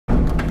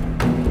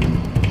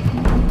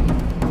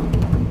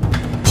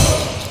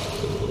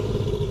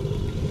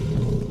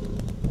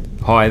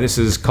Hi, this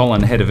is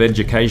Colin, Head of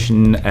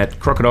Education at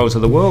Crocodiles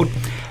of the World.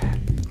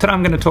 Today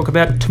I'm going to talk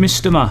about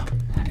Tomistoma.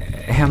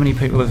 How many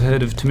people have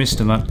heard of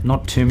Tomistoma?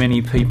 Not too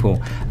many people.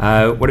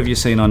 What have you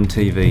seen on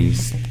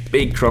TVs?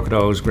 Big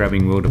crocodiles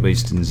grabbing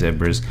wildebeest and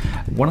zebras.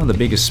 One of the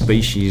biggest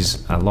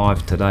species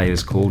alive today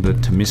is called a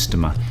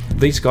Tomistoma.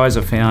 These guys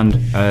are found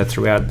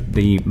throughout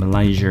the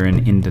Malaysia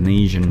and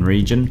Indonesian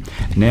region.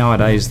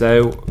 Nowadays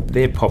though,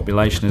 their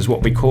population is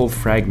what we call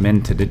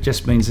fragmented. It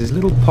just means there's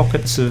little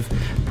pockets of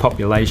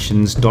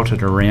populations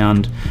dotted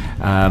around,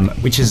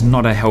 which is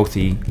not a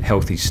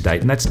healthy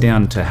state, and that's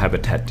down to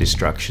habitat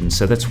destruction.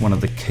 So that's one of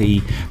the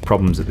key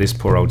problems that this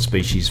poor old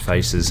species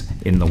faces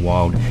in the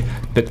wild.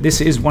 But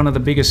this is one of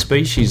the biggest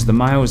species. The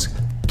males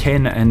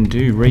can and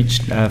do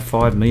reach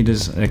 5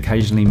 meters,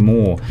 occasionally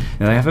more.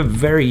 Now they have a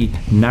very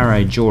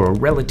narrow jaw, a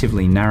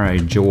relatively narrow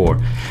jaw,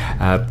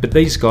 but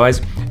these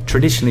guys,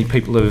 traditionally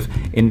people have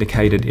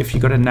indicated if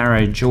you've got a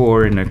narrow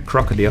jaw in a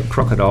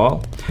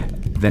crocodile,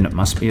 then it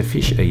must be a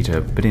fish eater.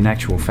 But in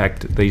actual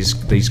fact, these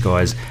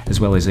guys, as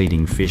well as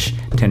eating fish,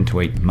 tend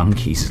to eat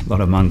monkeys, a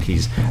lot of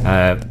monkeys,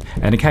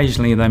 and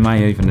occasionally they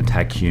may even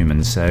attack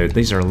humans. So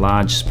these are a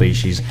large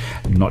species,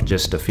 not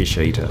just a fish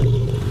eater.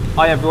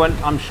 Hi everyone,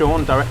 I'm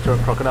Sean, Director at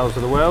Crocodiles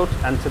of the World,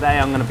 and today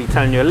I'm going to be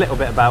telling you a little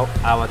bit about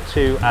our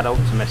 2 adult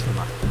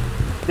Tomistoma.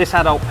 This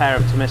adult pair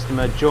of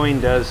Tomistoma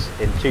joined us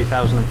in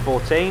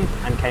 2014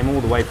 and came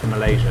all the way from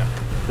Malaysia.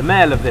 The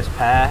male of this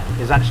pair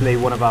is actually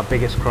one of our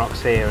biggest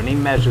crocs here, and he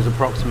measures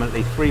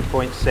approximately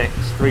 3.6,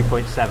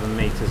 3.7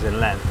 meters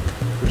in length,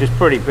 which is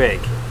pretty big.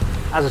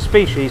 As a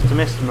species,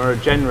 Tomistoma are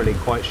generally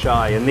quite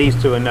shy, and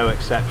these two are no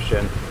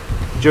exception.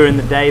 During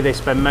the day they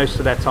spend most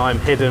of their time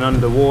hidden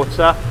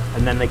underwater,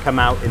 and then they come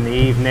out in the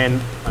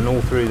evening and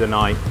all through the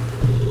night.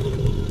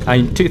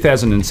 In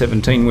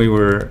 2017 we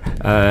were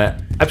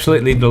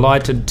absolutely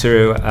delighted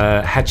to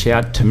hatch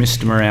out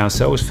Tomistoma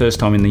ourselves, first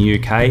time in the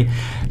UK.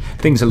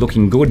 Things are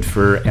looking good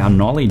for our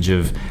knowledge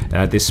of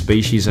this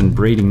species and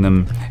breeding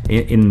them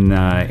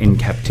in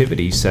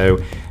captivity. So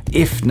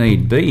if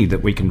need be,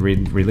 that we can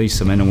release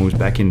some animals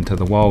back into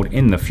the wild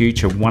in the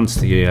future once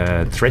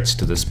the threats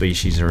to the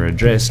species are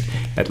addressed.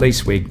 At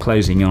least we're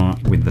closing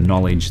on with the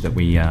knowledge that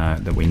we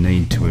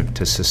need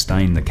to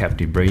sustain the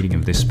captive breeding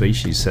of this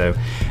species. So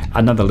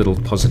another little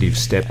positive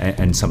step,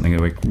 and something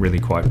that we're really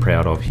quite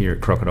proud of here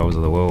at Crocodiles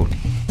of the World.